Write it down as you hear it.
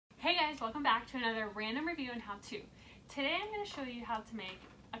guys, welcome back to another random review and how-to. Today I'm going to show you how to make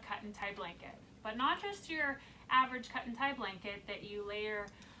a cut and tie blanket, but not just your average cut and tie blanket that you layer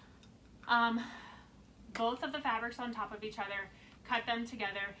both of the fabrics on top of each other, cut them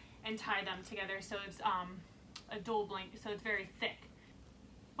together, and tie them together so it's a dual blanket, so it's very thick.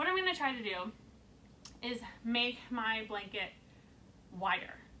 What I'm going to try to do is make my blanket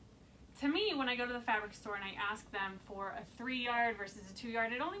wider. To me, when I go to the fabric store and I ask them for a 3-yard versus a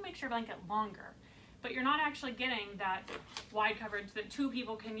 2-yard, it only makes your blanket longer, but you're not actually getting that wide coverage that 2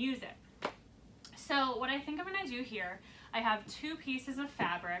 people can use it. So what I think I'm going to do here, I have 2 pieces of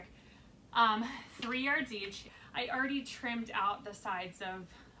fabric, 3 yards each. I already trimmed out the sides of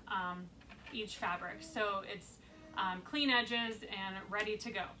each fabric, so it's clean edges and ready to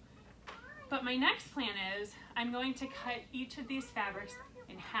go. But my next plan is I'm going to cut each of these fabrics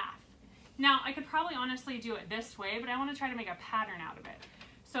in half. Now, I could probably honestly do it this way, but I want to try to make a pattern out of it.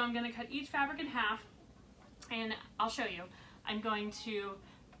 So I'm going to cut each fabric in half, and I'll show you. I'm going to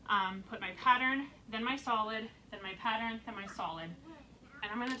put my pattern, then my solid, then my pattern, then my solid,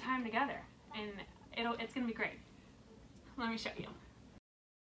 and I'm going to tie them together, and it's going to be great. Let me show you.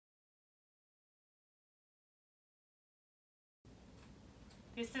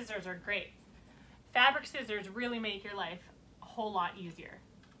 These scissors are great. Fabric scissors really make your life a whole lot easier.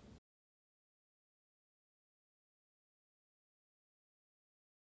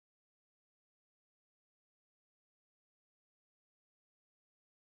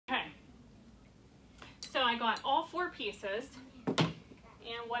 Okay, so I got all 4 pieces,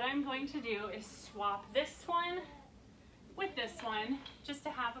 and what I'm going to do is swap this one with this one just to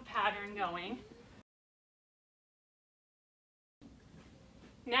have a pattern going.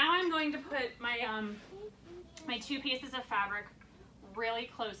 Now I'm going to put my my 2 pieces of fabric really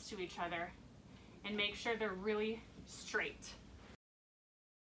close to each other and make sure they're really straight.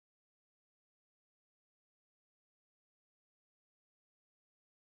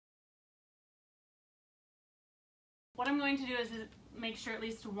 What I'm going to do is make sure at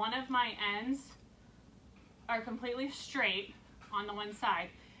least one of my ends are completely straight on the one side,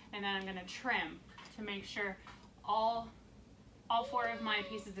 and then I'm going to trim to make sure all 4 of my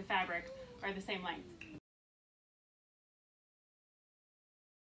pieces of fabric are the same length.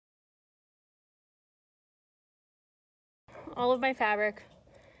 All of my fabric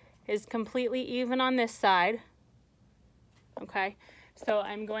is completely even on this side. Okay, so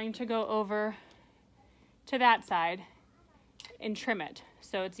I'm going to go over to that side and trim it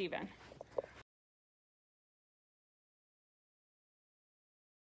so it's even.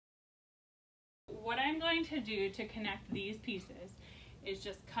 What I'm going to do to connect these pieces is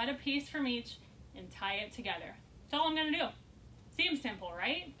just cut a piece from each and tie it together. That's all I'm going to do. Seems simple,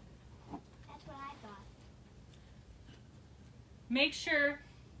 right? That's what I thought. Make sure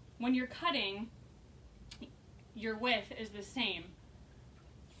when you're cutting, your width is the same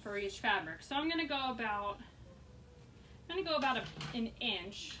for each fabric. So I'm going to go about an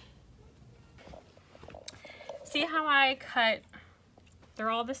inch. See how I cut? They're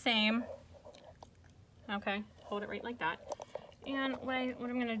all the same. Okay, hold it right like that. And what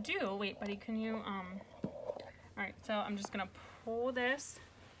I'm gonna do, wait, buddy, can you, all right, so I'm just gonna pull this.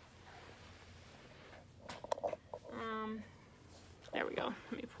 There we go.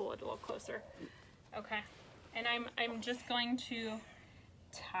 Let me pull it a little closer. Okay, and I'm just going to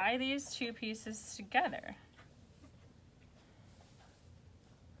tie these 2 pieces together.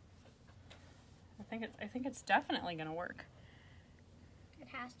 I think it's definitely gonna work. It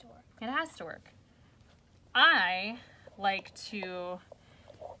has to work. It has to work. I like to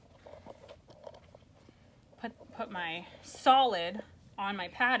put my solid on my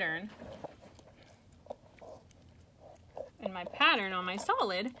pattern and my pattern on my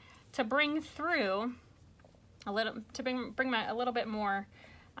solid to bring through a little, to bring a little bit more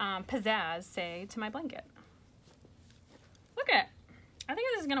pizzazz, say, to my blanket. Look at it. I think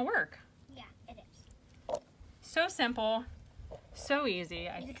this is gonna work. Yeah, it is. So simple, so easy.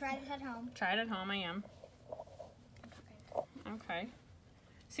 You can try this at home. Try it at home, I am. Okay.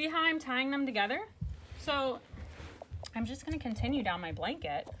 See how I'm tying them together? So I'm just going to continue down my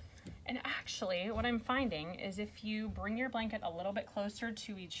blanket. And actually, what I'm finding is if you bring your blanket a little bit closer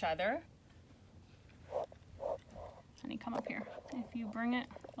to each other, honey, come up here. If you bring it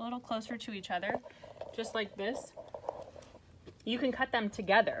a little closer to each other, just like this, you can cut them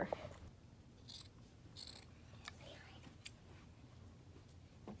together.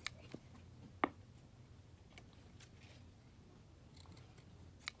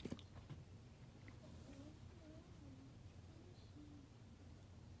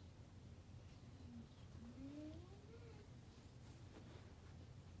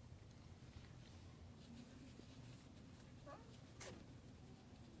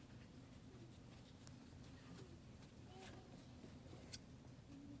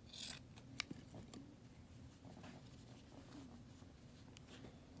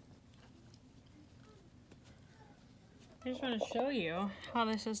 I just want to show you how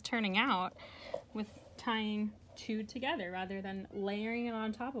this is turning out with tying two together rather than layering it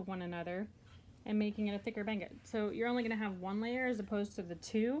on top of one another and making it a thicker blanket. So you're only going to have one layer as opposed to the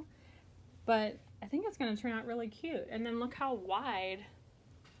two, but I think it's going to turn out really cute. And then look how wide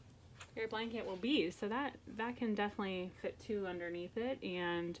your blanket will be. So that can definitely fit two underneath it,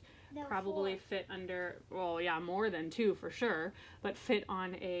 and probably fit under, well, yeah, more than two for sure, but fit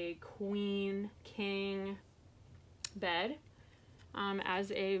on a queen king bed as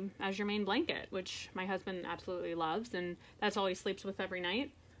your main blanket, which my husband absolutely loves, and that's all he sleeps with every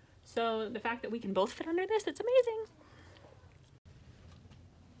night. So the fact that we can both fit under this, it's amazing.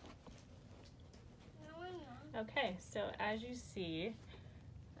 Okay, so as you see,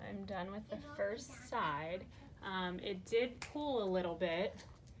 I'm done with the first side. It did pull a little bit,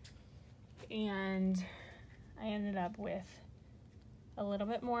 and I ended up with a little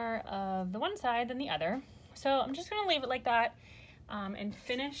bit more of the one side than the other. So I'm just gonna leave it like that and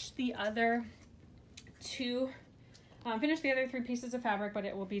finish the other three pieces of fabric, but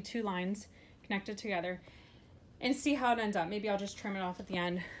it will be two lines connected together, and see how it ends up. Maybe I'll just trim it off at the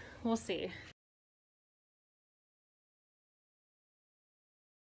end. We'll see.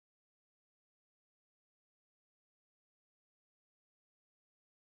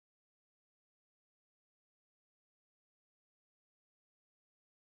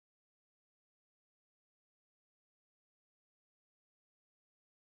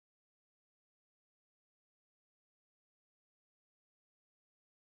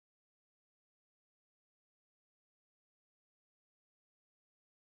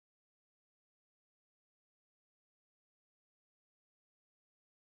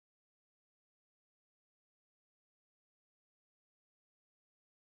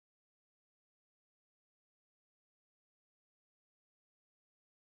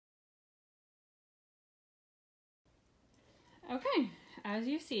 Okay, as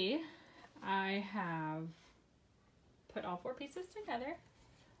you see, I have put all four pieces together,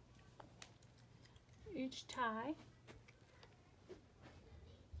 each tie.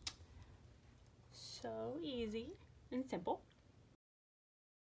 So easy and simple.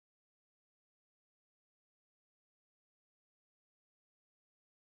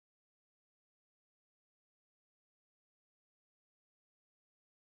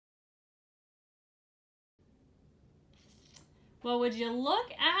 Well, would you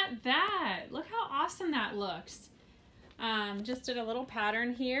look at that? Look how awesome that looks. Just did a little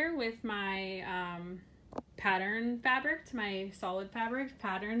pattern here with my pattern fabric to my solid fabric,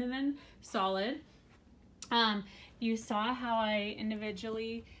 pattern and then solid. You saw how I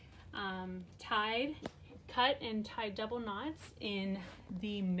individually cut and tied double knots in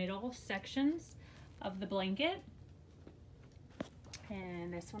the middle sections of the blanket,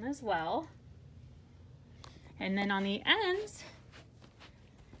 and this one as well. And then on the ends,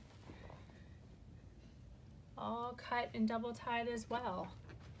 all cut and double tied as well.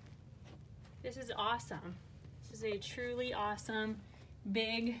 This is awesome. This is a truly awesome,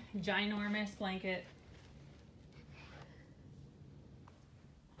 big, ginormous blanket.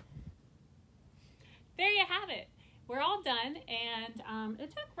 There you have it. We're all done, and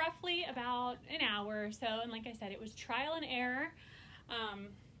it took roughly about an hour or so, and like I said, it was trial and error.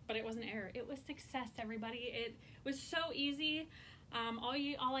 But it wasn't error, it was success, everybody. It was so easy.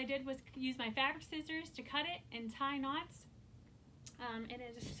 All I did was use my fabric scissors to cut it and tie knots. It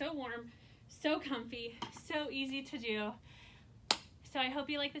is so warm, so comfy, so easy to do. So I hope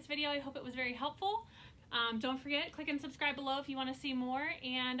you liked this video. I hope it was very helpful. Don't forget, click and subscribe below if you want to see more,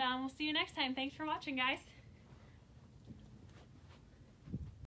 and we'll see you next time. Thanks for watching, guys.